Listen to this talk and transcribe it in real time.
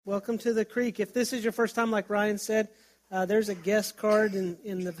Welcome to the Creek. If this is your first time, like Ryan said, there's a guest card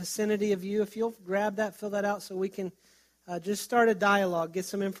in the vicinity of you. If you'll grab that, fill that out so we can just start a dialogue, get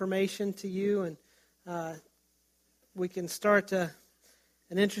some information to you, and we can start an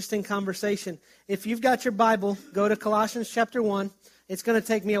interesting conversation. If you've got your Bible, go to Colossians chapter 1. It's going to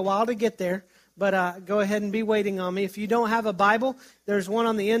take me a while to get there, but go ahead and be waiting on me. If you don't have a Bible, there's one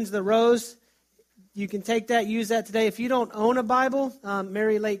on the ends of the rows. You can take that, use that today. If you don't own a Bible,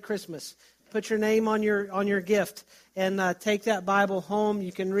 Merry Late Christmas. Put your name on your gift and take that Bible home.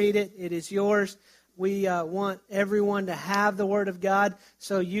 You can read it. It is yours. We want everyone to have the Word of God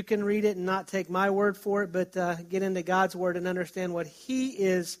so you can read it and not take my word for it, but get into God's Word and understand what He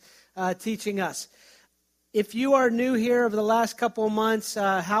is teaching us. If you are new here over the last couple of months,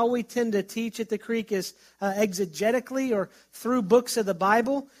 how we tend to teach at the Creek is exegetically or through books of the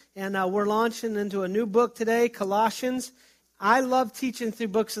Bible. And we're launching into a new book today, Colossians. I love teaching through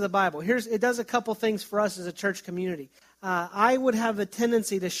books of the Bible. It does a couple things for us as a church community. I would have a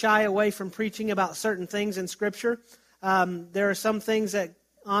tendency to shy away from preaching about certain things in Scripture. There are some things that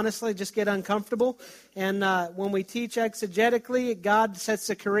honestly just get uncomfortable. And when we teach exegetically, God sets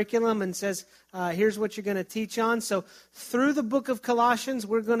the curriculum and says, here's what you're going to teach on. So through the book of Colossians,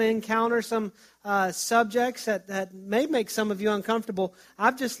 we're going to encounter some subjects that may make some of you uncomfortable.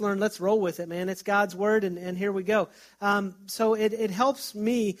 I've just learned, let's roll with it, man. It's God's Word, and here we go. So it helps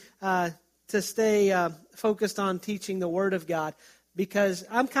me to stay focused on teaching the Word of God, because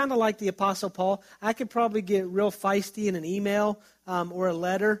I'm kind of like the Apostle Paul. I could probably get real feisty in an email or a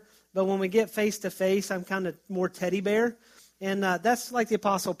letter, but when we get face-to-face, I'm kind of more teddy bear. And that's like the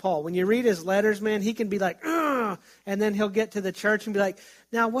Apostle Paul. When you read his letters, man, he can be like, ugh, and then he'll get to the church and be like,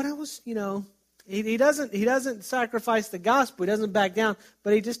 now what I was, he doesn't sacrifice the gospel. He doesn't back down,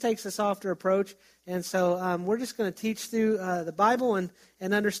 but he just takes a softer approach. And so we're just going to teach through the Bible and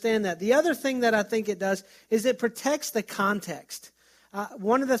understand that. The other thing that I think it does is it protects the context.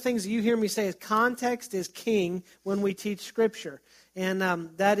 One of the things you hear me say is context is king when we teach Scripture. And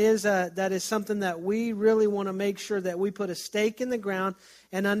that is something that we really want to make sure that we put a stake in the ground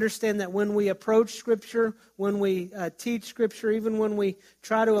and understand that when we approach Scripture, when we teach Scripture, even when we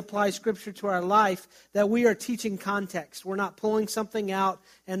try to apply Scripture to our life, that we are teaching context. We're not pulling something out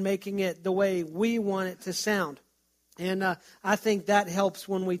and making it the way we want it to sound. And I think that helps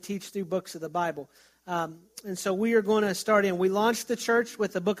when we teach through books of the Bible. And so we are going to start in. We launched the church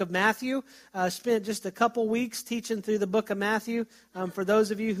with the book of Matthew. Spent just a couple weeks teaching through the book of Matthew. For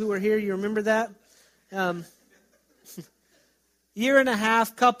those of you who were here, you remember that? Year and a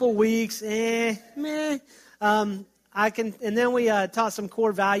half, couple weeks, meh. And then we taught some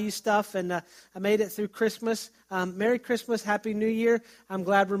core value stuff, and I made it through Christmas. Merry Christmas, Happy New Year. I'm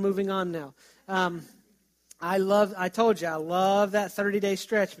glad we're moving on now. I told you, I love that 30-day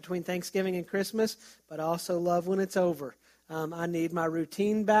stretch between Thanksgiving and Christmas, but I also love when it's over. I need my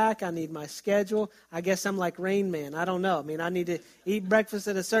routine back. I need my schedule. I guess I'm like Rain Man. I don't know. I mean, I need to eat breakfast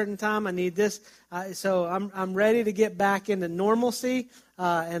at a certain time. I need this. So I'm ready to get back into normalcy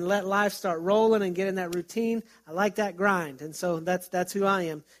and let life start rolling and get in that routine. I like that grind, and so that's who I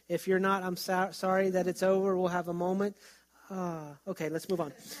am. If you're not, I'm sorry that it's over. We'll have a moment. Okay, let's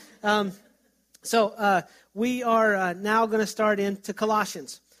move on. So we are now going to start into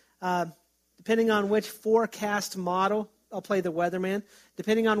Colossians. Depending on which forecast model, I'll play the weatherman.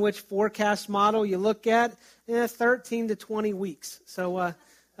 Depending on which forecast model you look at, 13 to 20 weeks. So,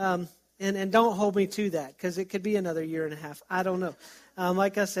 and don't hold me to that, because it could be another year and a half. I don't know.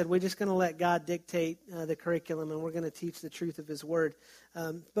 Like I said, we're just going to let God dictate the curriculum, and we're going to teach the truth of His Word.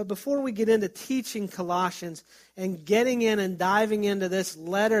 But before we get into teaching Colossians and getting in and diving into this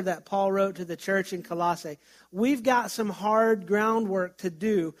letter that Paul wrote to the church in Colossae, we've got some hard groundwork to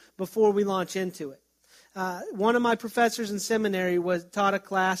do before we launch into it. One of my professors in seminary taught a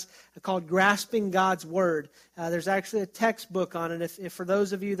class called Grasping God's Word. There's actually a textbook on it. If for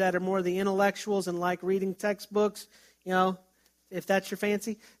those of you that are more the intellectuals and like reading textbooks, if that's your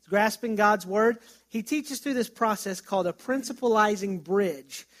fancy, it's Grasping God's Word. He teaches through this process called a principalizing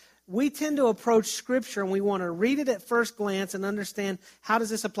bridge. We tend to approach Scripture and we want to read it at first glance and understand, how does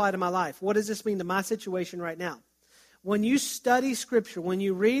this apply to my life? What does this mean to my situation right now? When you study Scripture, when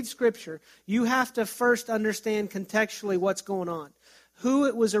you read Scripture, you have to first understand contextually what's going on. Who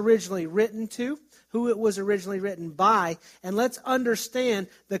it was originally written to, who it was originally written by, and let's understand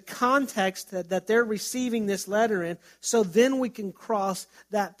the context that they're receiving this letter in, so then we can cross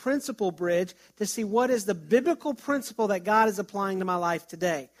that principle bridge to see what is the biblical principle that God is applying to my life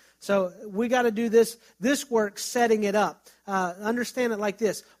today. So we got to do this work setting it up. Understand it like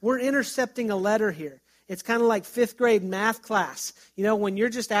this. We're intercepting a letter here. It's kind of like 5th grade math class. You know, when you're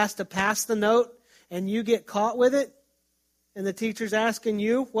just asked to pass the note and you get caught with it and the teacher's asking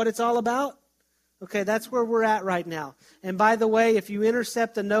you what it's all about. Okay, that's where we're at right now. And by the way, if you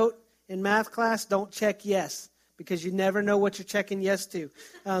intercept a note in math class, don't check yes, because you never know what you're checking yes to.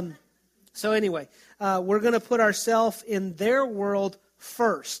 So anyway, we're going to put ourselves in their world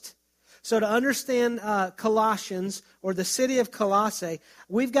first. So to understand Colossians, or the city of Colossae,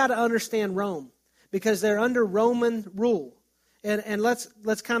 we've got to understand Rome, because they're under Roman rule. And let's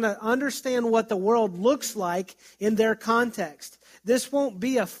kind of understand what the world looks like in their context. This won't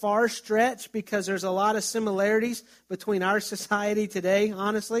be a far stretch, because there's a lot of similarities between our society today,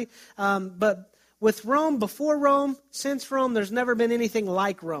 honestly. But with Rome, before Rome, since Rome, there's never been anything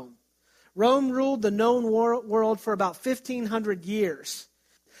like Rome. Rome ruled the known world for about 1,500 years.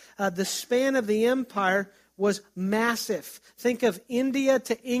 The span of the empire was massive. Think of India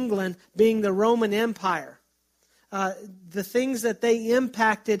to England being the Roman Empire. The things that they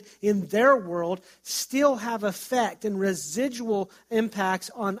impacted in their world still have effect and residual impacts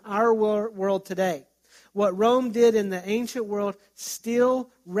on our world today. What Rome did in the ancient world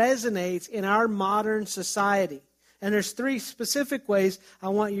still resonates in our modern society. And there's 3 specific ways I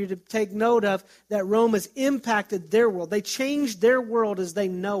want you to take note of that Rome has impacted their world. They changed their world as they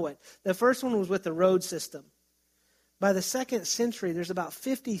know it. The first one was with the road system. By the 2nd century, there's about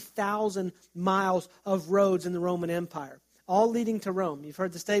 50,000 miles of roads in the Roman Empire, all leading to Rome. You've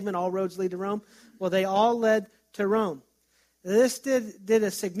heard the statement, all roads lead to Rome? Well, they all led to Rome. This did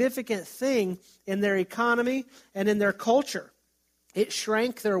a significant thing in their economy and in their culture. It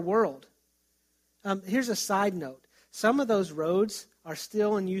shrank their world. Here's a side note. Some of those roads are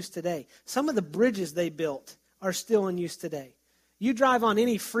still in use today. Some of the bridges they built are still in use today. You drive on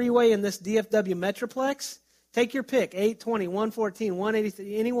any freeway in this DFW Metroplex, take your pick, 820, 114,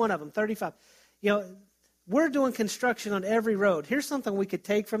 183, any one of them, 35. You know, we're doing construction on every road. Here's something we could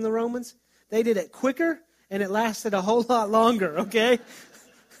take from the Romans. They did it quicker, and it lasted a whole lot longer, okay?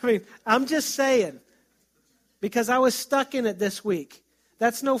 I mean, I'm just saying, because I was stuck in it this week.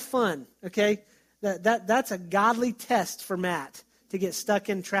 That's no fun, okay? That's a godly test for Matt, to get stuck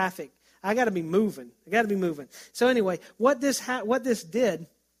in traffic. I got to be moving. So anyway, what this did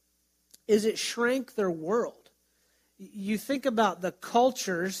is it shrank their world. You think about the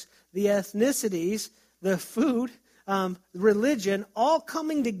cultures, the ethnicities, the food, religion, all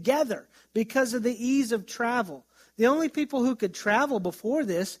coming together because of the ease of travel. The only people who could travel before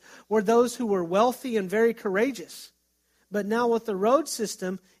this were those who were wealthy and very courageous. But now with the road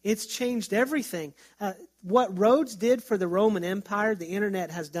system, it's changed everything. What roads did for the Roman Empire, the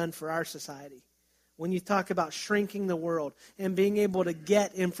internet has done for our society. When you talk about shrinking the world and being able to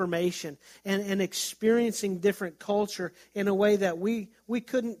get information and experiencing different culture in a way that we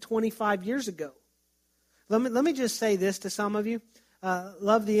couldn't 25 years ago. Let me just say this to some of you.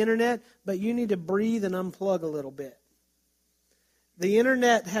 Love the internet, but you need to breathe and unplug a little bit. The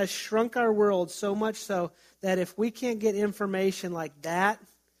internet has shrunk our world so much so that if we can't get information like that,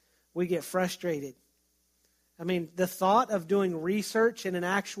 we get frustrated. I mean, the thought of doing research in an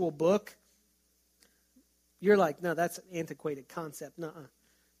actual book, you're like, no, that's an antiquated concept.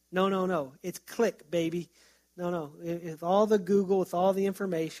 No. It's click, baby. No. With all the Google, with all the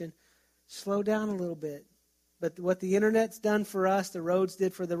information, slow down a little bit. But what the internet's done for us, the roads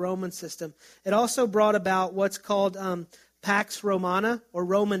did for the Roman system. It also brought about what's called Pax Romana, or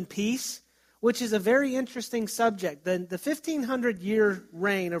Roman peace, which is a very interesting subject. The 1,500-year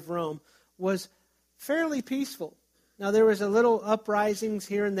reign of Rome was fairly peaceful. Now, there was a little uprisings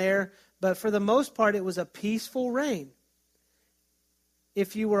here and there, but for the most part, it was a peaceful reign.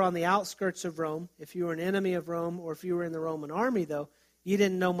 If you were on the outskirts of Rome, if you were an enemy of Rome, or if you were in the Roman army, though, you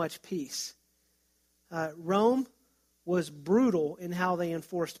didn't know much peace. Rome was brutal in how they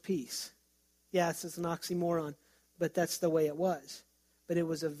enforced peace. Yes, it's an oxymoron, but that's the way it was. But it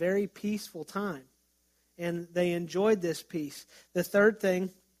was a very peaceful time, and they enjoyed this peace. The third thing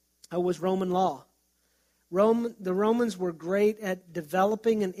was Roman law. The Romans were great at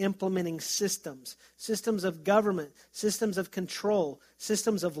developing and implementing systems of government, systems of control,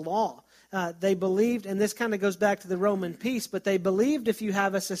 systems of law. They believed, and this kind of goes back to the Roman peace, but they believed if you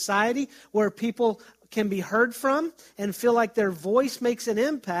have a society where people can be heard from and feel like their voice makes an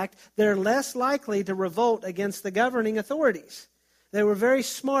impact, they're less likely to revolt against the governing authorities. They were very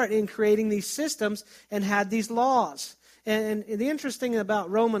smart in creating these systems and had these laws. And the interesting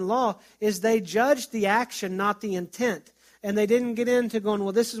about Roman law is they judged the action, not the intent. And they didn't get into going,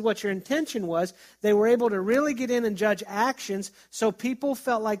 well, this is what your intention was. They were able to really get in and judge actions, so people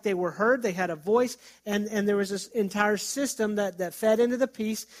felt like they were heard, they had a voice, and there was this entire system that fed into the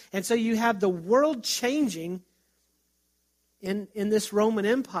peace. And so you have the world changing in this Roman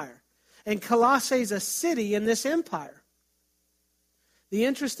Empire. And Colossae is a city in this empire. The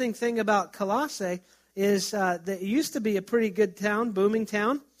interesting thing about Colossae is that it used to be a pretty good town, booming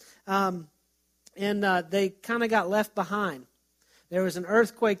town, and they kind of got left behind. There was an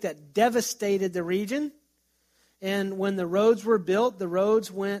earthquake that devastated the region, and when the roads were built, the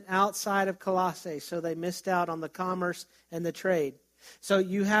roads went outside of Colossae, so they missed out on the commerce and the trade. So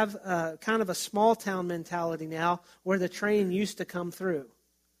you have kind of a small town mentality now where the train used to come through.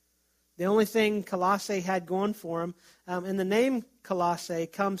 The only thing Colossae had going for them, and the name Colossae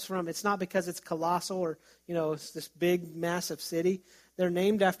comes from, it's not because it's colossal or, it's this big, massive city. They're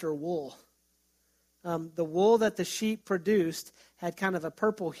named after wool. The wool that the sheep produced had kind of a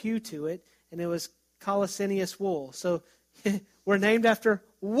purple hue to it, and it was Colossineous wool. So we're named after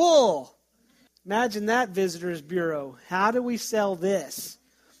wool. Imagine that, Visitors Bureau. How do we sell this?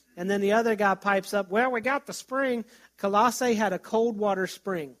 And then the other guy pipes up, well, we got the spring. Colossae had a cold water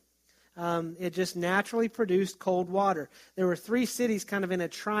spring. It just naturally produced cold water. There were 3 cities kind of in a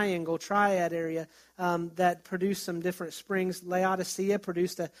triad area that produced some different springs. Laodicea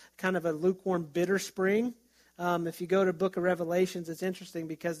produced a kind of a lukewarm, bitter spring. If you go to Book of Revelations, it's interesting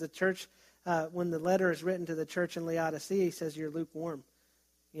because the church, when the letter is written to the church in Laodicea, he says, you're lukewarm.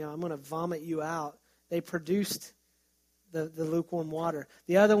 I'm going to vomit you out. They produced the lukewarm water.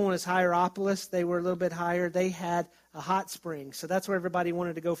 The other one is Hierapolis. They were a little bit higher. They had a hot spring. So that's where everybody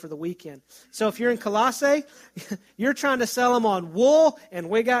wanted to go for the weekend. So if you're in Colossae, you're trying to sell them on wool, and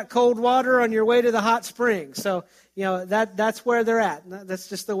we got cold water on your way to the hot spring. So, that's where they're at. That's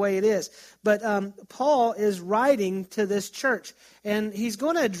just the way it is. But Paul is writing to this church, and he's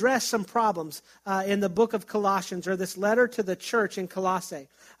going to address some problems in the book of Colossians, or this letter to the church in Colossae.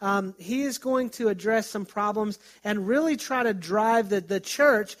 He is going to address some problems and really try to drive the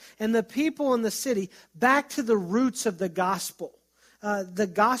church and the people in the city back to the roots of the gospel. The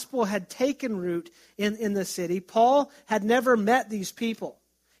gospel had taken root in the city. Paul had never met these people.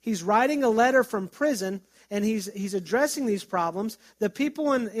 He's writing a letter from prison, and he's addressing these problems. The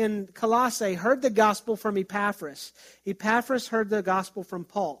people in Colossae heard the gospel from Epaphras. Epaphras heard the gospel from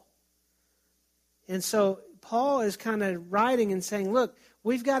Paul. And so Paul is kind of writing and saying, look,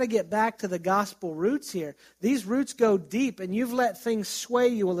 we've got to get back to the gospel roots here. These roots go deep, and you've let things sway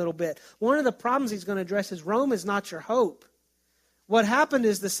you a little bit. One of the problems he's going to address is Rome is not your hope. What happened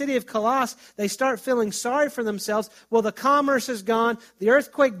is the city of Colossae, they start feeling sorry for themselves. Well, the commerce is gone. The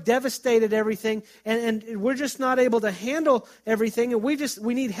earthquake devastated everything, and we're just not able to handle everything, and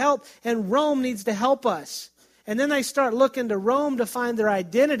we need help, and Rome needs to help us. And then they start looking to Rome to find their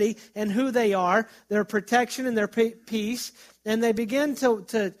identity and who they are, their protection and their peace. And they begin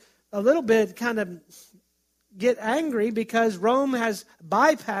to a little bit kind of get angry because Rome has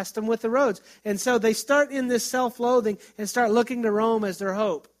bypassed them with the roads. And so they start in this self-loathing and start looking to Rome as their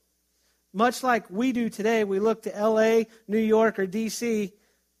hope. Much like we do today, we look to L.A., New York, or D.C.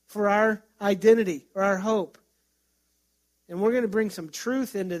 for our identity or our hope. And we're going to bring some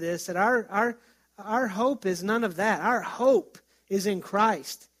truth into this, that our hope is none of that. Our hope is in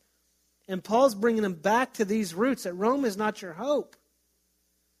Christ. And Paul's bringing them back to these roots, that Rome is not your hope.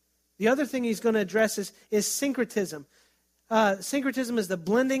 The other thing he's going to address is syncretism. Syncretism is the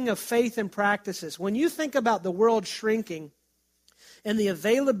blending of faith and practices. When you think about the world shrinking and the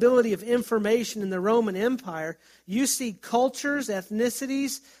availability of information in the Roman Empire, you see cultures,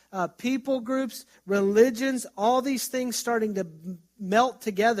 ethnicities, people groups, religions, all these things starting to melt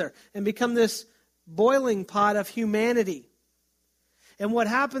together and become this boiling pot of humanity. And what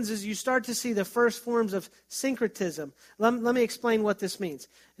happens is you start to see the first forms of syncretism. Let me explain what this means.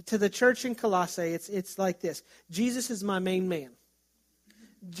 To the church in Colossae, it's like this. Jesus is my main man.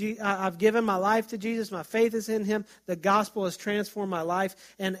 I've given my life to Jesus. My faith is in him. The gospel has transformed my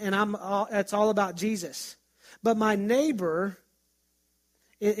life. And it's all about Jesus. But my neighbor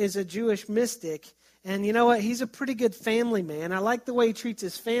is a Jewish mystic. And you know what? He's a pretty good family man. I like the way he treats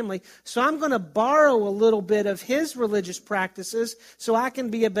his family. So I'm going to borrow a little bit of his religious practices so I can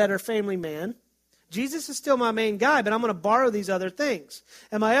be a better family man. Jesus is still my main guy, but I'm going to borrow these other things.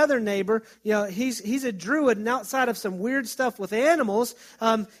 And my other neighbor, he's a druid, and outside of some weird stuff with animals,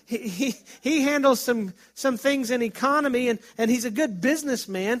 he handles some things in economy, and he's a good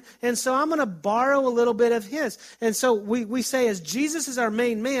businessman. And so I'm going to borrow a little bit of his. And so we say, as Jesus is our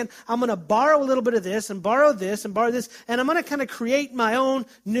main man, I'm going to borrow a little bit of this, and borrow this, and borrow this, and I'm going to kind of create my own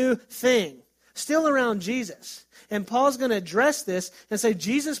new thing, still around Jesus. And Paul's going to address this and say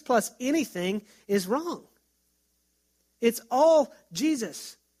Jesus plus anything is wrong. It's all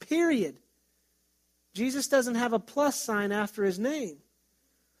Jesus, period. Jesus doesn't have a plus sign after his name.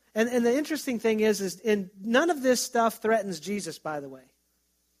 And the interesting thing is and none of this stuff threatens Jesus, by the way.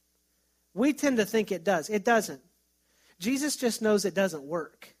 We tend to think it does. It doesn't. Jesus just knows it doesn't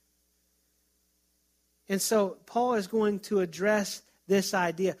work. And so Paul is going to address this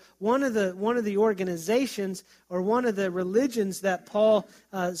idea. One of the organizations or one of the religions that Paul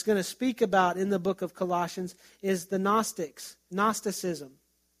is going to speak about in the book of Colossians is the Gnostics, Gnosticism.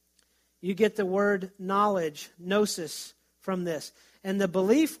 You get the word knowledge, gnosis, from this. And the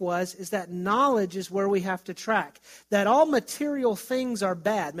belief is that knowledge is where we have to track. That all material things are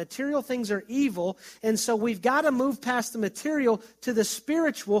bad. Material things are evil. And so we've got to move past the material to the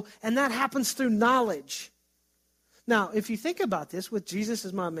spiritual. And that happens through knowledge. Now, if you think about this, with Jesus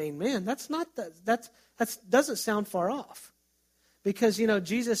as my main man, that doesn't sound far off. Because,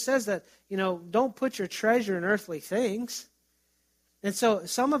 Jesus says that, don't put your treasure in earthly things. And so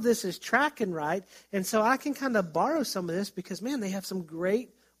some of this is tracking right. And so I can kind of borrow some of this because, man, they have some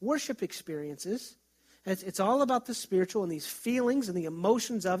great worship experiences. It's all about the spiritual and these feelings and the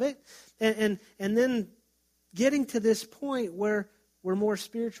emotions of it. And then getting to this point where we're more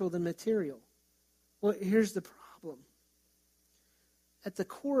spiritual than material. Well, here's the problem. At the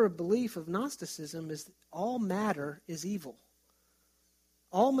core of belief of Gnosticism is that all matter is evil.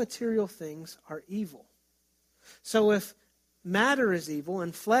 All material things are evil. So if matter is evil,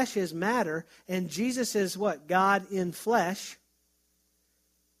 and flesh is matter, and Jesus is what? God in flesh.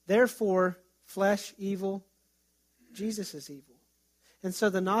 Therefore, flesh evil, Jesus is evil. And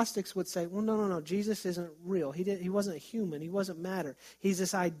so the Gnostics would say, well, no, Jesus isn't real. He wasn't a human. He wasn't matter. He's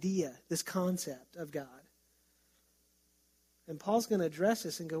this idea, this concept of God. And Paul's going to address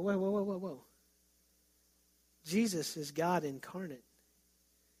this and go, whoa. Jesus is God incarnate.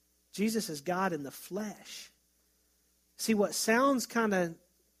 Jesus is God in the flesh. See, what sounds kind of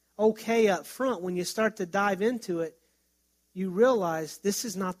okay up front, when you start to dive into it, you realize this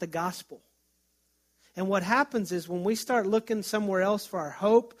is not the gospel. And what happens is when we start looking somewhere else for our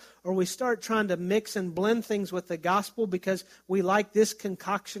hope, or we start trying to mix and blend things with the gospel because we like this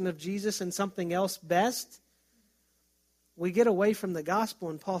concoction of Jesus and something else best, we get away from the gospel.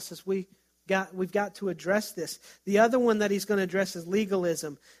 And Paul says we've got to address this. The other one that he's going to address is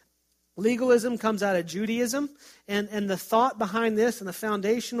legalism. Legalism comes out of Judaism, and the thought behind this and the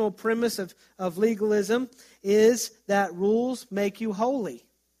foundational premise of legalism is that rules make you holy.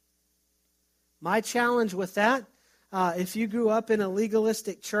 My challenge with that, if you grew up in a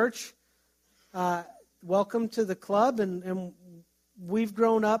legalistic church, welcome to the club, and we've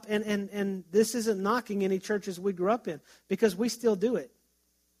grown up, and this isn't knocking any churches we grew up in, because we still do it.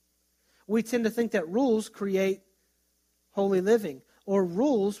 We tend to think that rules create holy living, or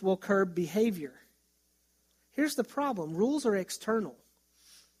rules will curb behavior. Here's the problem. Rules are external.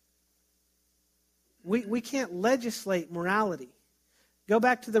 We can't legislate morality. Go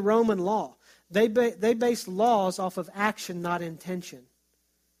back to the Roman law. They based laws off of action, not intention.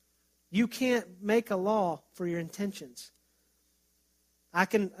 You can't make a law for your intentions.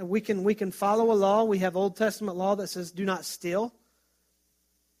 We can follow a law. We have Old Testament law that says do not steal.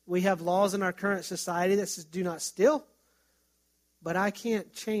 We have laws in our current society that says do not steal. But I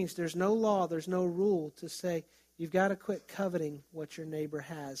can't change. There's no law, there's no rule to say you've got to quit coveting what your neighbor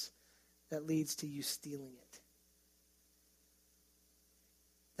has that leads to you stealing it.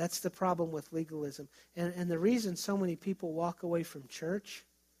 That's the problem with legalism. And the reason so many people walk away from church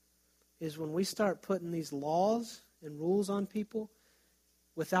is when we start putting these laws and rules on people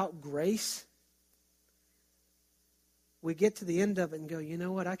without grace, we get to the end of it and go, you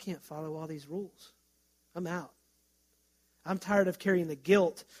know what, I can't follow all these rules. I'm out. I'm tired of carrying the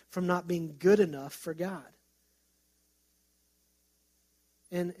guilt from not being good enough for God.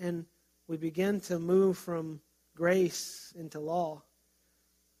 And we begin to move from grace into law.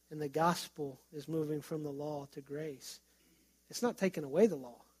 And the gospel is moving from the law to grace. It's not taking away the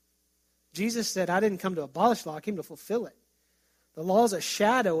law. Jesus said, I didn't come to abolish law, I came to fulfill it. The law is a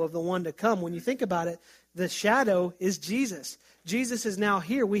shadow of the one to come. When you think about it, the shadow is Jesus. Jesus is now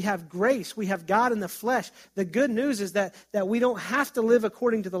here. We have grace. We have God in the flesh. The good news is that we don't have to live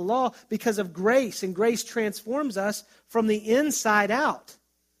according to the law because of grace. And grace transforms us from the inside out.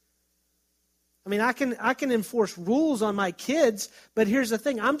 I mean, I can enforce rules on my kids, but here's the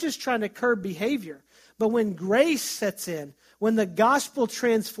thing. I'm just trying to curb behavior. But when grace sets in, when the gospel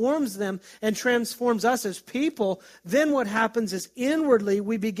transforms them and transforms us as people, then what happens is inwardly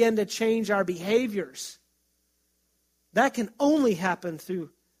we begin to change our behaviors. That can only happen through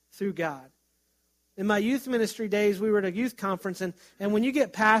God. In my youth ministry days, we were at a youth conference, and when you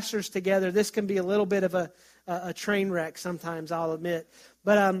get pastors together, this can be a little bit of a train wreck sometimes, I'll admit.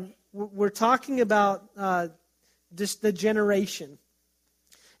 But we're talking about just the generation.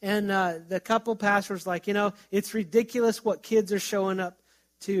 And the couple pastors like, it's ridiculous what kids are showing up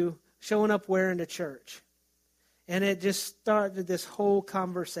wearing to church. And it just started this whole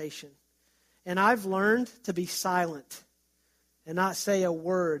conversation. And I've learned to be silent and not say a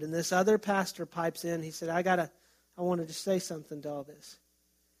word. And this other pastor pipes in. He said, I wanted to say something to all this.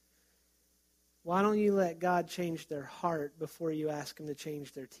 Why don't you let God change their heart before you ask Him to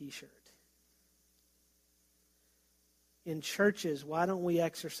change their t-shirt? In churches, why don't we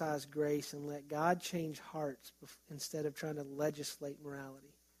exercise grace and let God change hearts instead of trying to legislate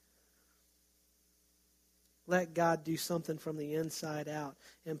morality? Let God do something from the inside out.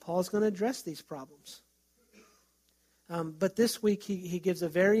 And Paul's going to address these problems. But this week, he gives a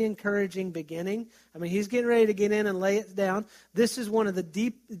very encouraging beginning. I mean, he's getting ready to get in and lay it down. This is one of the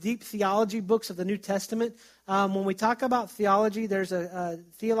deep theology books of the New Testament. When we talk about theology, there's a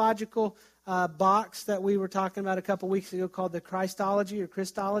theological box that we were talking about a couple weeks ago called the Christology or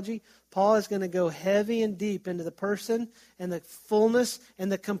Christology. Paul is going to go heavy and deep into the person and the fullness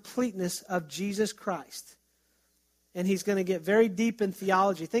and the completeness of Jesus Christ. And he's going to get very deep in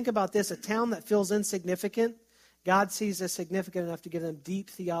theology. Think about this, a town that feels insignificant, God sees as significant enough to give them deep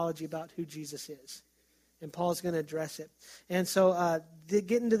theology about who Jesus is. And Paul's going to address it. And so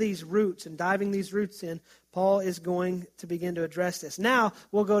getting to these roots and diving these roots in, Paul is going to begin to address this. Now,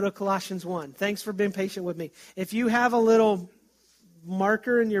 we'll go to Colossians 1. Thanks for being patient with me. If you have a little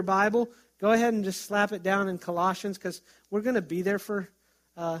marker in your Bible, go ahead and just slap it down in Colossians, because we're going to be there for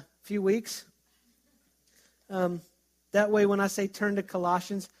a few weeks. That way, when I say turn to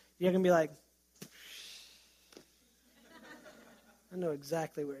Colossians, you're going to be like, I know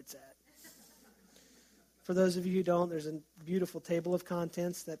exactly where it's at. For those of you who don't, there's a beautiful table of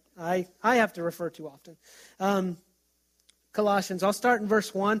contents that I have to refer to often. Colossians, I'll start in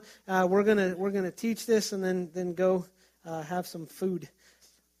verse 1. We're gonna teach this and then go have some food.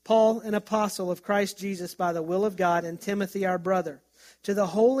 Paul, an apostle of Christ Jesus by the will of God, and Timothy, our brother, to the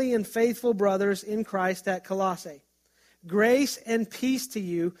holy and faithful brothers in Christ at Colossae. Grace and peace to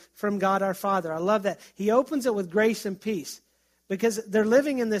you from God our Father. I love that. He opens it with grace and peace, because they're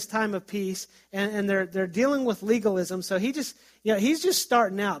living in this time of peace, and they're dealing with legalism. So he's just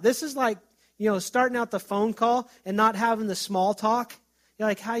starting out. This is like, starting out the phone call and not having the small talk. You're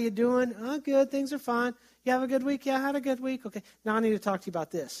like, how you doing? Oh, good. Things are fine. You have a good week? Yeah, I had a good week. Okay. Now I need to talk to you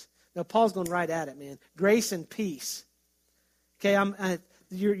about this. No, Paul's going right at it, man. Grace and peace. Okay,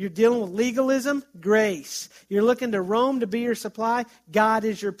 you're dealing with legalism, grace. You're looking to Rome to be your supply, God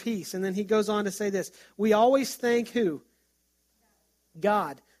is your peace. And then he goes on to say this. We always thank who?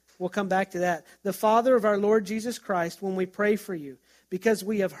 God. We'll come back to that. The Father of our Lord Jesus Christ, when we pray for you, because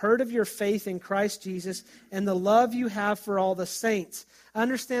we have heard of your faith in Christ Jesus and the love you have for all the saints.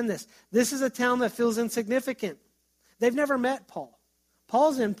 Understand this. This is a town that feels insignificant. They've never met Paul.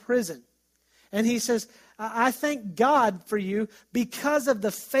 Paul's in prison. And he says, I thank God for you because of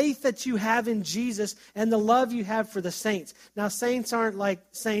the faith that you have in Jesus and the love you have for the saints. Now, saints aren't like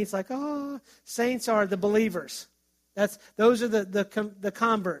saints like, saints are the believers. Those are the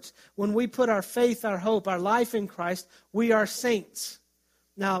converts. When we put our faith, our hope, our life in Christ, we are saints.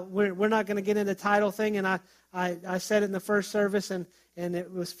 Now, we're not going to get into the title thing, and I said it in the first service, and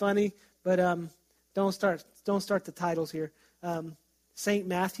it was funny, but don't start the titles here. Saint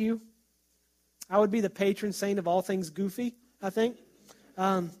Matthew, I would be the patron saint of all things goofy, I think.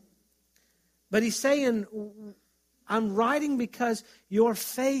 But he's saying, I'm writing because your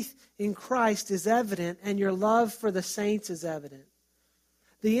faith in Christ is evident and your love for the saints is evident.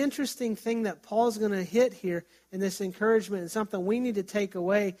 The interesting thing that Paul's going to hit here in this encouragement, and something we need to take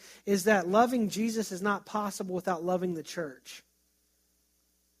away, is that loving Jesus is not possible without loving the church.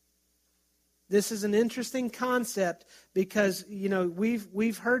 This is an interesting concept because,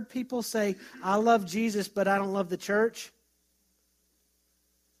 we've heard people say, I love Jesus, but I don't love the church.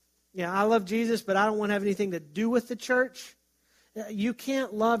 Yeah, I love Jesus, but I don't want to have anything to do with the church. You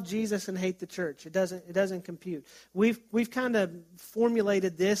can't love Jesus and hate the church. It doesn't compute. We've kind of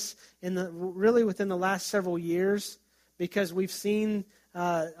formulated this really within the last several years, because we've seen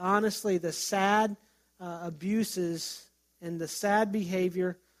honestly the sad abuses and the sad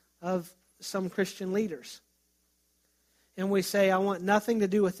behavior of some Christian leaders. And we say, I want nothing to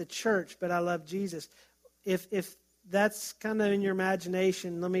do with the church, but I love Jesus. If that's kind of in your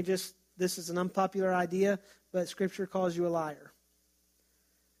imagination, this is an unpopular idea, but Scripture calls you a liar.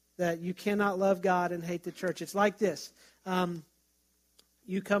 That you cannot love God and hate the church. It's like this.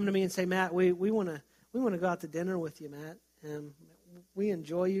 you come to me and say, Matt, we want to go out to dinner with you, Matt. We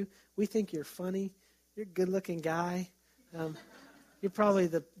enjoy you. We think you're funny. You're a good-looking guy. You're probably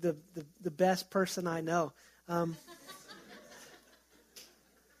the best person I know.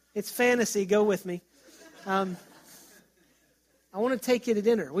 It's fantasy. Go with me. I want to take you to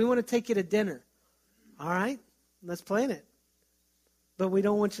dinner. We want to take you to dinner. All right, let's plan it. But we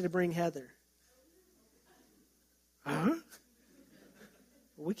don't want you to bring Heather. Huh?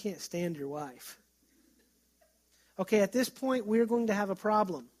 We can't stand your wife. Okay, at this point, we're going to have a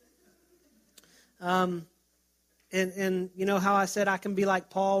problem. And you know how I said I can be like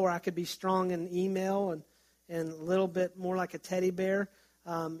Paul, where I could be strong in email and a little bit more like a teddy bear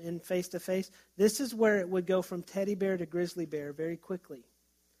in face-to-face? This is where it would go from teddy bear to grizzly bear very quickly.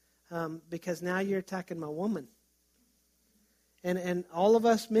 Because now you're attacking my woman. And all of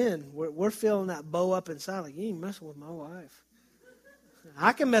us men, we're feeling that bow up inside, like, you ain't messing with my wife.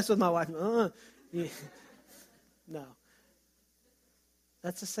 I can mess with my wife. Yeah. No.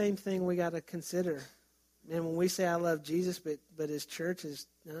 That's the same thing we got to consider. And when we say I love Jesus, but his church is,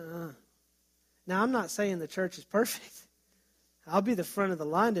 Now, I'm not saying the church is perfect. I'll be the front of the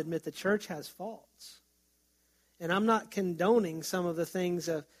line to admit the church has faults. And I'm not condoning some of the things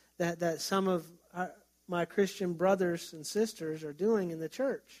that some of my Christian brothers and sisters are doing in the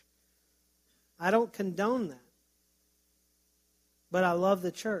church. I don't condone that. But I love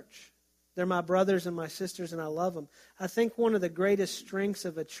the church. They're my brothers and my sisters, and I love them. I think one of the greatest strengths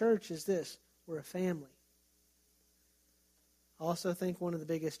of a church is this: we're a family. I also think one of the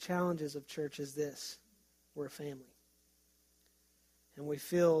biggest challenges of church is this: we're a family. And we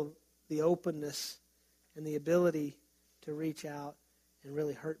feel the openness and the ability to reach out and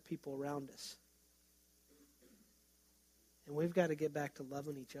really hurt people around us. And we've got to get back to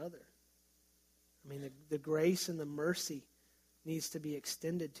loving each other. I mean, the grace and the mercy needs to be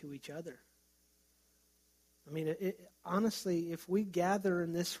extended to each other. I mean, honestly, if we gather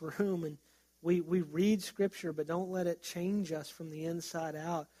in this room and we read Scripture but don't let it change us from the inside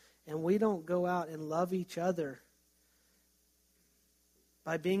out, and we don't go out and love each other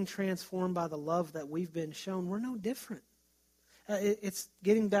by being transformed by the love that we've been shown, we're no different. It's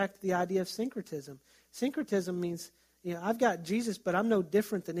getting back to the idea of syncretism. Syncretism means, I've got Jesus, but I'm no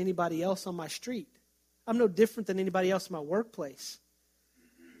different than anybody else on my street. I'm no different than anybody else in my workplace.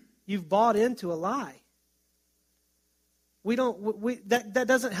 You've bought into a lie. That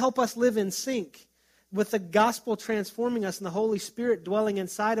doesn't help us live in sync with the gospel transforming us and the Holy Spirit dwelling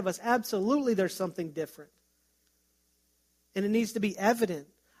inside of us. Absolutely, there's something different. And it needs to be evident.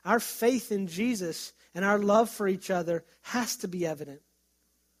 Our faith in Jesus and our love for each other has to be evident.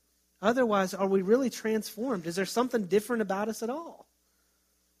 Otherwise, are we really transformed? Is there something different about us at all?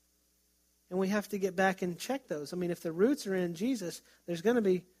 And we have to get back and check those. I mean, if the roots are in Jesus, there's going to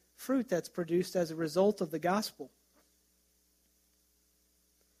be fruit that's produced as a result of the gospel.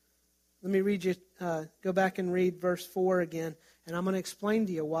 Let me read you, go back and read verse 4 again, and I'm going to explain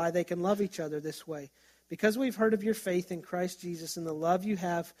to you why they can love each other this way. Because we've heard of your faith in Christ Jesus and the love you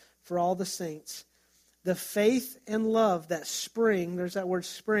have for all the saints, the faith and love that spring, there's that word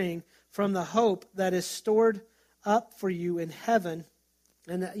spring, from the hope that is stored up for you in heaven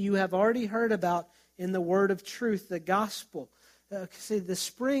and that you have already heard about in the word of truth, the gospel. See, the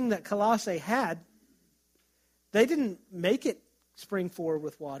spring that Colossae had, they didn't make it spring forward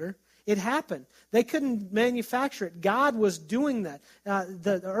with water. It happened. They couldn't manufacture it. God was doing that.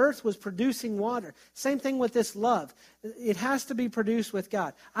 The earth was producing water. Same thing with this love. It has to be produced with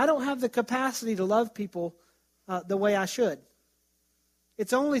God. I don't have the capacity to love people the way I should.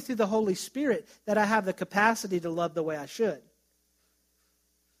 It's only through the Holy Spirit that I have the capacity to love the way I should.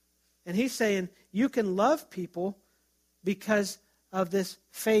 And he's saying you can love people because of this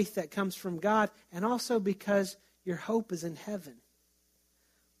faith that comes from God, and also because your hope is in heaven.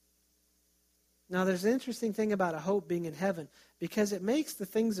 Now, there's an interesting thing about a hope being in heaven, because it makes the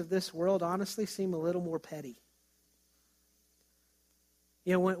things of this world honestly seem a little more petty.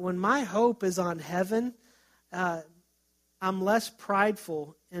 When my hope is on heaven, I'm less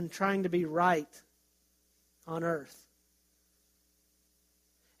prideful in trying to be right on earth.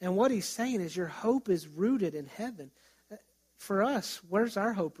 And what he's saying is your hope is rooted in heaven. For us, where's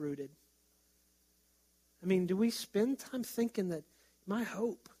our hope rooted? I mean, do we spend time thinking that my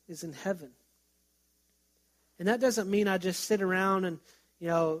hope is in heaven? And that doesn't mean I just sit around and,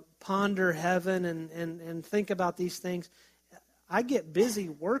 ponder heaven and think about these things. I get busy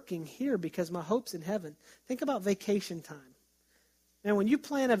working here because my hope's in heaven. Think about vacation time. And when you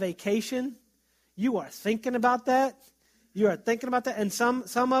plan a vacation, you are thinking about that. You are thinking about that. And some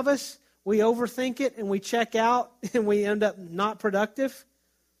of us, we overthink it and we check out and we end up not productive.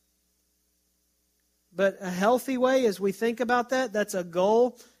 But a healthy way, as we think about that, that's a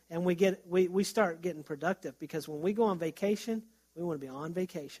goal, and we start getting productive. Because when we go on vacation, we want to be on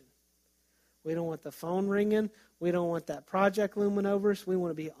vacation. We don't want the phone ringing. We don't want that project looming over us. We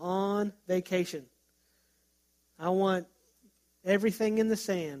want to be on vacation. I want everything in the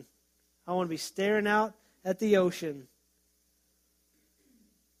sand. I want to be staring out at the ocean.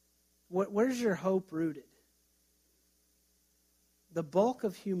 Where's your hope rooted? The bulk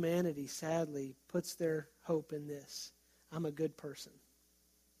of humanity, sadly, puts their hope in this. I'm a good person.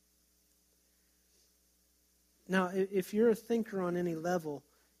 Now, if you're a thinker on any level,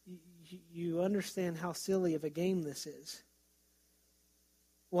 you understand how silly of a game this is.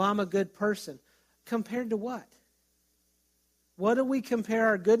 Well, I'm a good person. Compared to what? What do we compare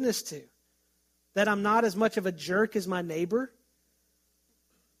our goodness to? That I'm not as much of a jerk as my neighbor?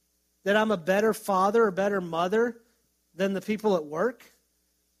 That I'm a better father or better mother than the people at work?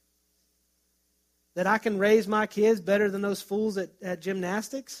 That I can raise my kids better than those fools at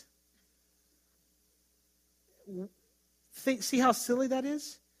gymnastics? See how silly that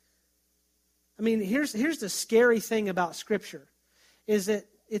is? I mean, here's the scary thing about Scripture, is that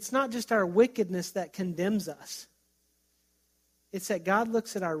it's not just our wickedness that condemns us. It's that God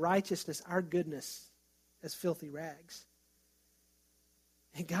looks at our righteousness, our goodness, as filthy rags.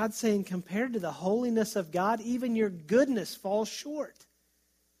 And God's saying, compared to the holiness of God, even your goodness falls short.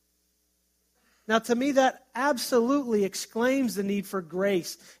 Now, to me, that absolutely exclaims the need for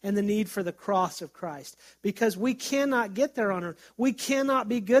grace and the need for the cross of Christ. Because we cannot get there on our own. We cannot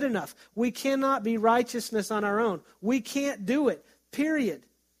be good enough. We cannot be righteousness on our own. We can't do it, period.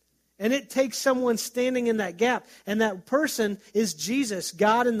 And it takes someone standing in that gap. And that person is Jesus,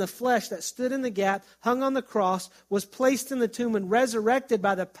 God in the flesh, that stood in the gap, hung on the cross, was placed in the tomb and resurrected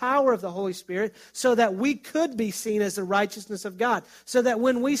by the power of the Holy Spirit so that we could be seen as the righteousness of God. So that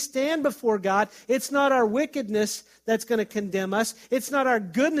when we stand before God, it's not our wickedness that's going to condemn us. It's not our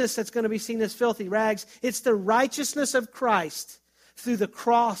goodness that's going to be seen as filthy rags. It's the righteousness of Christ through the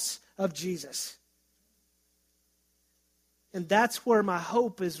cross of Jesus. And that's where my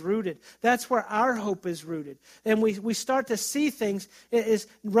hope is rooted. That's where our hope is rooted. And we start to see things.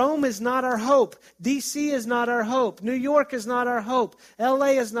 Rome is not our hope. D.C. is not our hope. New York is not our hope.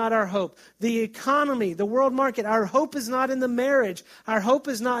 L.A. is not our hope. The economy, the world market, our hope is not in the marriage. Our hope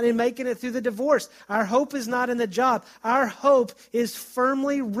is not in making it through the divorce. Our hope is not in the job. Our hope is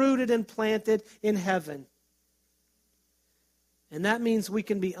firmly rooted and planted in heaven. And that means we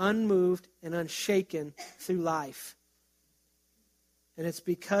can be unmoved and unshaken through life. And it's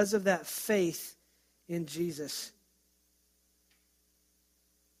because of that faith in Jesus.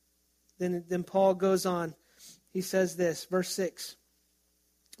 Then Paul goes on. He says this, verse 6.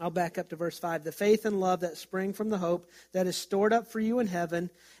 I'll back up to verse 5. The faith and love that spring from the hope that is stored up for you in heaven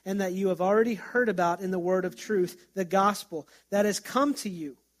and that you have already heard about in the word of truth, the gospel that has come to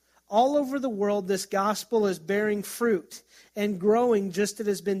you. All over the world, this gospel is bearing fruit and growing just as it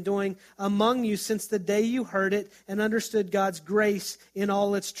has been doing among you since the day you heard it and understood God's grace in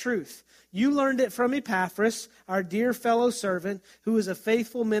all its truth. You learned it from Epaphras, our dear fellow servant, who is a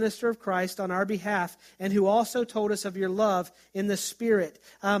faithful minister of Christ on our behalf and who also told us of your love in the Spirit.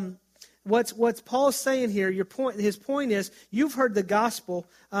 What's Paul's saying here, his point is, you've heard the gospel.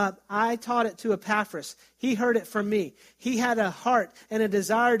 I taught it to Epaphras. He heard it from me. He had a heart and a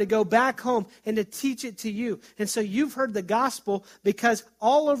desire to go back home and to teach it to you. And so you've heard the gospel because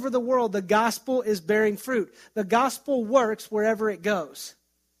all over the world, the gospel is bearing fruit. The gospel works wherever it goes.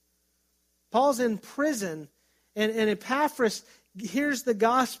 Paul's in prison, and Epaphras hears the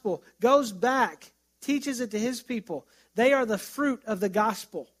gospel, goes back, teaches it to his people. They are the fruit of the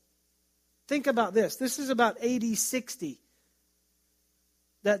gospel. Think about this. This is about AD 60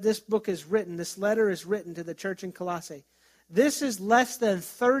 that this book is written. This letter is written to the church in Colossae. This is less than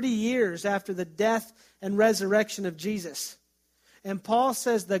 30 years after the death and resurrection of Jesus. And Paul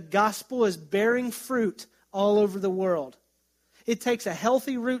says the gospel is bearing fruit all over the world. It takes a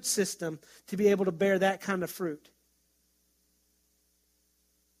healthy root system to be able to bear that kind of fruit.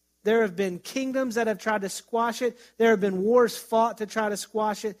 There have been kingdoms that have tried to squash it. There have been wars fought to try to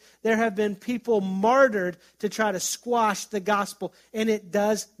squash it. There have been people martyred to try to squash the gospel. And it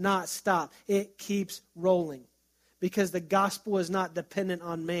does not stop. It keeps rolling. Because the gospel is not dependent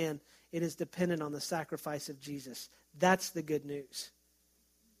on man. It is dependent on the sacrifice of Jesus. That's the good news.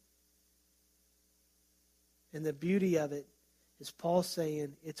 And the beauty of it is Paul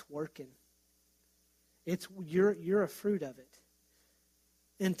saying it's working. You're a fruit of it.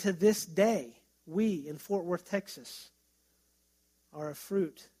 And to this day, we in Fort Worth, Texas, are a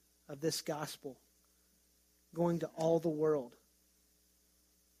fruit of this gospel going to all the world.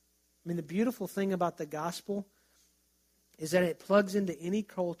 I mean, the beautiful thing about the gospel is that it plugs into any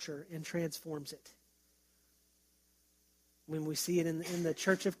culture and transforms it. When we see it in the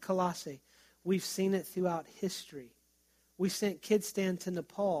church of Colossae, we've seen it throughout history. We sent Kids Stand to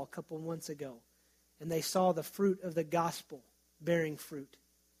Nepal a couple months ago, and they saw the fruit of the gospel bearing fruit.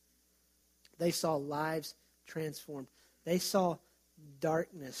 They saw lives transformed. They saw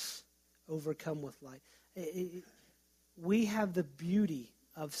darkness overcome with light. We have the beauty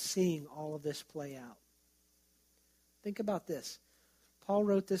of seeing all of this play out. Think about this. Paul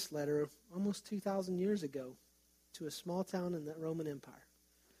wrote this letter almost 2,000 years ago to a small town in the Roman Empire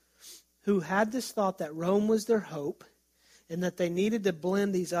who had this thought that Rome was their hope and that they needed to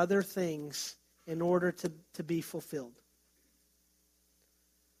blend these other things in order to be fulfilled.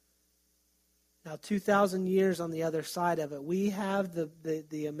 Now, 2,000 years on the other side of it, we have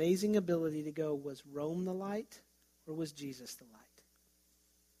the amazing ability to go, was Rome the light or was Jesus the light?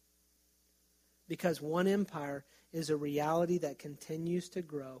 Because one empire is a reality that continues to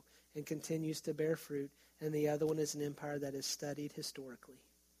grow and continues to bear fruit, and the other one is an empire that is studied historically.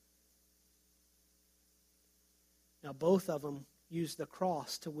 Now, both of them used the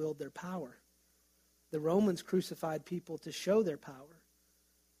cross to wield their power. The Romans crucified people to show their power.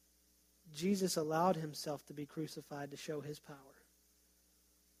 Jesus allowed himself to be crucified to show his power.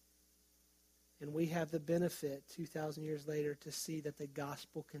 And we have the benefit 2,000 years later to see that the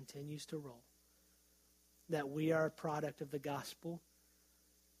gospel continues to roll. That we are a product of the gospel.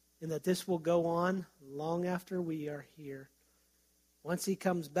 And that this will go on long after we are here. Once he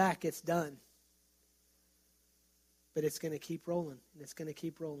comes back, it's done. But it's going to keep rolling. And it's going to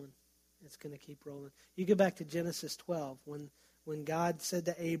keep rolling. It's going to keep rolling. You go back to Genesis 12 when God said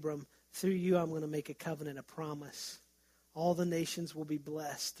to Abram, through you I'm going to make a covenant, a promise. All the nations will be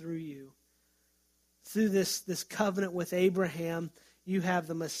blessed through you. Through this covenant with Abraham, you have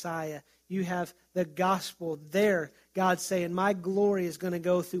the Messiah. You have the gospel there. God's saying, my glory is going to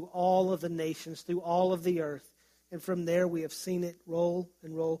go through all of the nations, through all of the earth. And from there we have seen it roll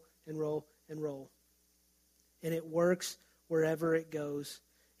and roll and roll and roll. And it works wherever it goes.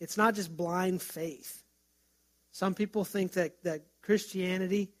 It's not just blind faith. Some people think that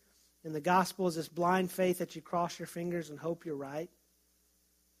Christianity and the gospel is this blind faith that you cross your fingers and hope you're right.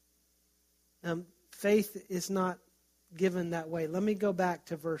 Faith is not given that way. Let me go back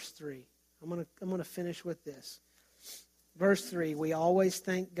to verse 3. I'm going to finish with this. Verse 3, we always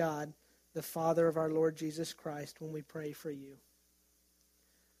thank God, the Father of our Lord Jesus Christ, when we pray for you.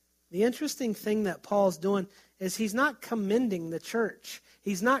 The interesting thing that Paul's doing is he's not commending the church.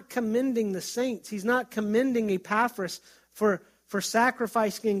 He's not commending the saints. He's not commending Epaphras for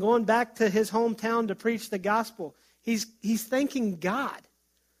sacrificing and going back to his hometown to preach the gospel. He's thanking God.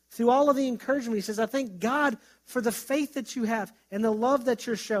 Through all of the encouragement, he says, I thank God for the faith that you have and the love that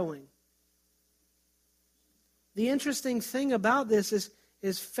you're showing. The interesting thing about this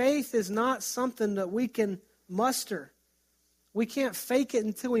is faith is not something that we can muster. We can't fake it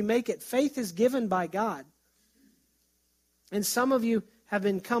until we make it. Faith is given by God. And some of you have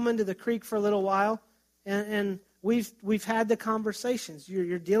been coming to the creek for a little while, and we've had the conversations.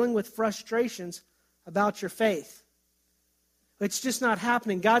 You're dealing with frustrations about your faith. It's just not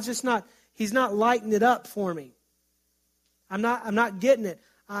happening. God's just not, he's not lighting it up for me. I'm not getting it.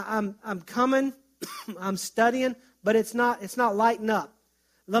 I'm coming, I'm studying, but it's not lighting up.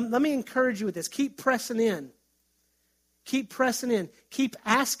 Let me encourage you with this. Keep pressing in. Keep pressing in. Keep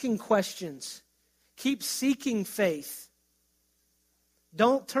asking questions. Keep seeking faith.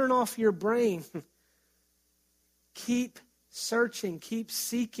 Don't turn off your brain. Keep searching. Keep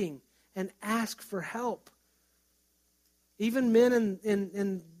seeking. And ask for help. Even men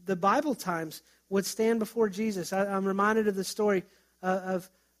in the Bible times would stand before Jesus. I'm reminded of the story of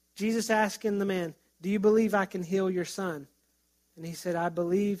Jesus asking the man, do you believe I can heal your son? And he said, I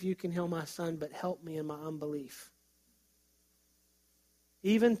believe you can heal my son, but help me in my unbelief.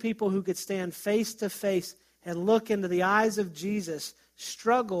 Even people who could stand face to face and look into the eyes of Jesus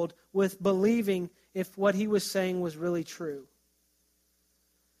struggled with believing if what he was saying was really true.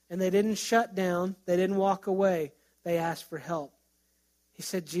 And they didn't shut down. They didn't walk away. They asked for help. He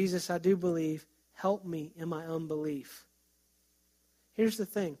said, Jesus, I do believe. Help me in my unbelief. Here's the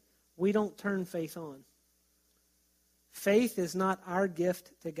thing. We don't turn faith on. Faith is not our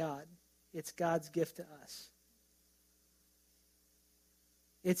gift to God. It's God's gift to us.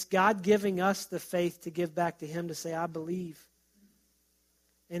 It's God giving us the faith to give back to Him to say, I believe.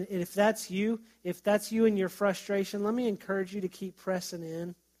 And if that's you in your frustration, let me encourage you to keep pressing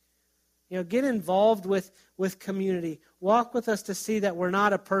in. Get involved with community. Walk with us to see that we're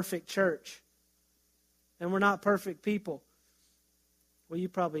not a perfect church. And we're not perfect people. Well, you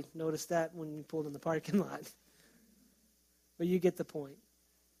probably noticed that when you pulled in the parking lot. But you get the point.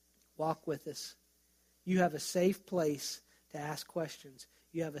 Walk with us. You have a safe place to ask questions.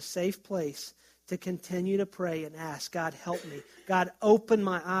 You have a safe place to continue to pray and ask, God, help me. God, open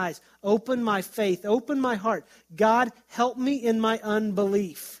my eyes. Open my faith. Open my heart. God, help me in my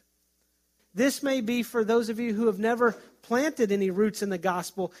unbelief. This may be for those of you who have never planted any roots in the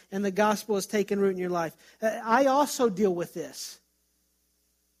gospel and the gospel has taken root in your life. I also deal with this.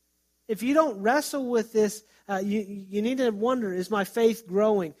 If you don't wrestle with this, you need to wonder, is my faith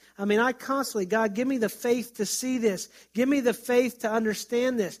growing? I mean, I constantly, God, give me the faith to see this. Give me the faith to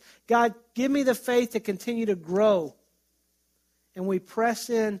understand this. God, give me the faith to continue to grow. And we press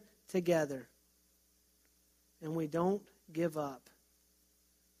in together. And we don't give up.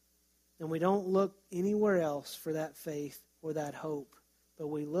 And we don't look anywhere else for that faith or that hope. But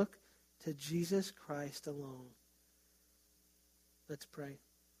we look to Jesus Christ alone. Let's pray.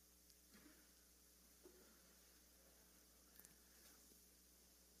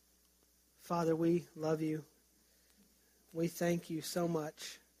 Father, we love you. We thank you so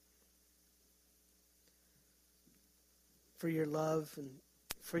much for your love and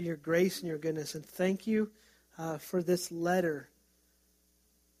for your grace and your goodness. And thank you for this letter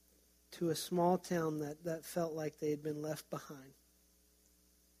to a small town that felt like they had been left behind.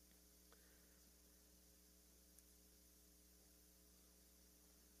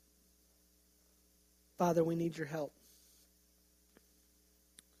 Father, we need your help.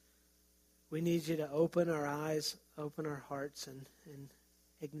 We need you to open our eyes, open our hearts, and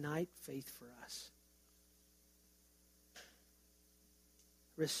ignite faith for us.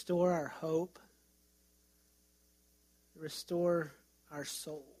 Restore our hope. Restore our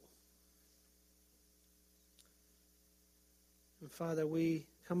soul. And Father, we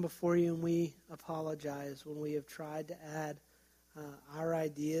come before you and we apologize when we have tried to add our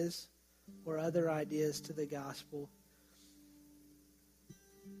ideas or other ideas to the gospel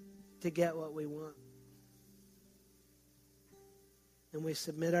to get what we want. And we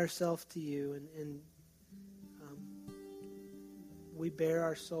submit ourselves to you and we bare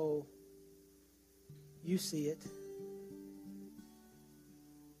our soul. You see it.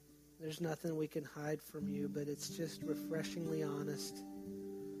 There's nothing we can hide from you, but it's just refreshingly honest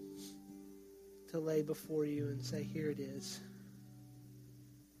to lay before you and say, here it is.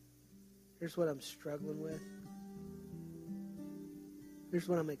 Here's what I'm struggling with. Here's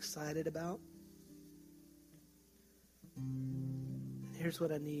what I'm excited about. And here's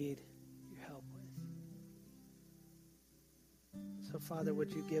what I need your help with. So, Father,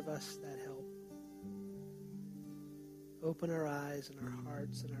 would you give us that help? Open our eyes and our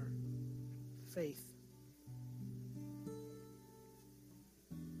hearts and our faith.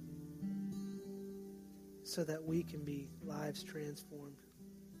 So that we can be lives transformed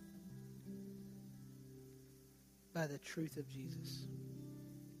by the truth of Jesus.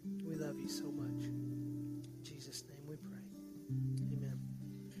 We love you so much. In Jesus' name we pray. Amen.